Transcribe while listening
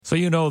So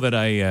you know that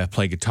I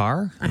play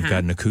guitar. I've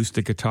got an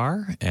acoustic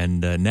guitar.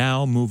 And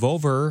now move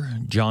over,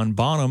 John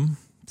Bonham,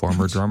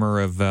 former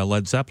drummer of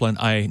Led Zeppelin.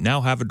 I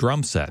now have a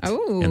drum set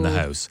in the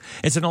house.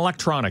 It's an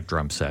electronic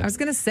drum set. I was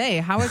going to say,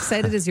 how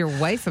excited is your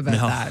wife about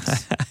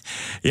that?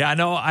 Yeah,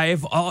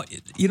 no,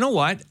 you know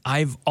what?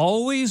 I've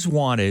always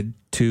wanted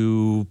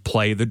to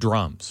play the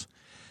drums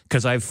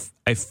because I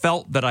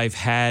felt that I've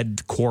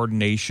had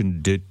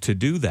coordination to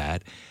do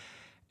that.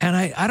 And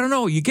I don't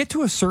know, you get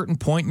to a certain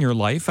point in your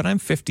life, and I'm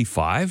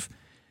 55,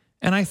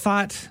 and I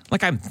thought,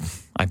 like, I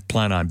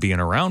plan on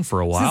being around for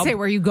a while. So say,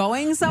 were you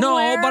going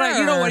somewhere? No, but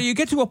you know what? You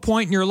get to a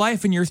point in your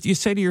life, and you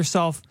say to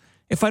yourself,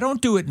 if I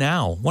don't do it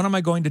now, when am I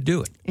going to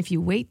do it? If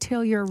you wait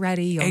till you're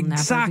ready, you'll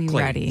never be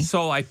ready.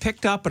 So I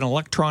picked up an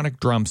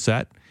electronic drum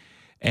set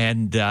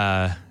and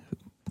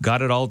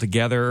got it all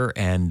together,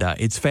 and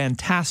it's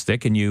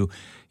fantastic. And you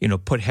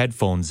put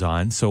headphones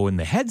on, so in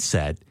the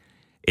headset,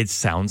 it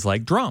sounds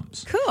like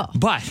drums. Cool.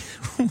 But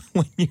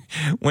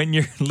when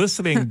you're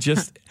listening,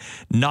 just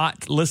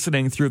not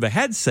listening through the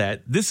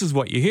headset, this is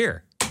what you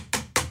hear.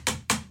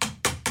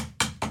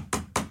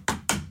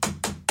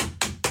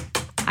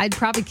 I'd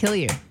probably kill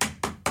you.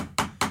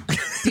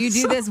 Do you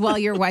do this while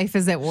your wife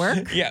is at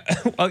work? Yeah.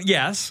 Well,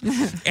 yes.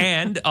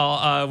 And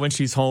when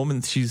she's home,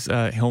 and she's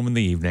home in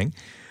the evening.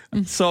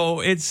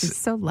 So You're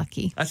so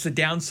lucky. That's the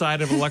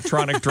downside of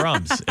electronic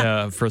drums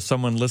for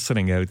someone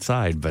listening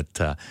outside.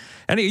 But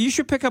anyway, you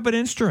should pick up an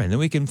instrument, then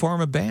we can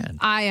form a band.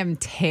 I am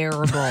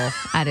terrible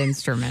at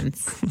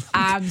instruments.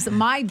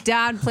 My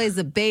dad plays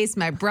the bass.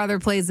 My brother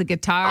plays the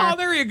guitar. Oh,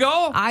 there you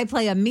go. I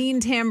play a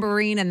mean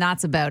tambourine, and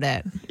that's about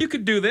it. You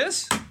could do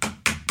this.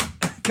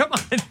 Come on.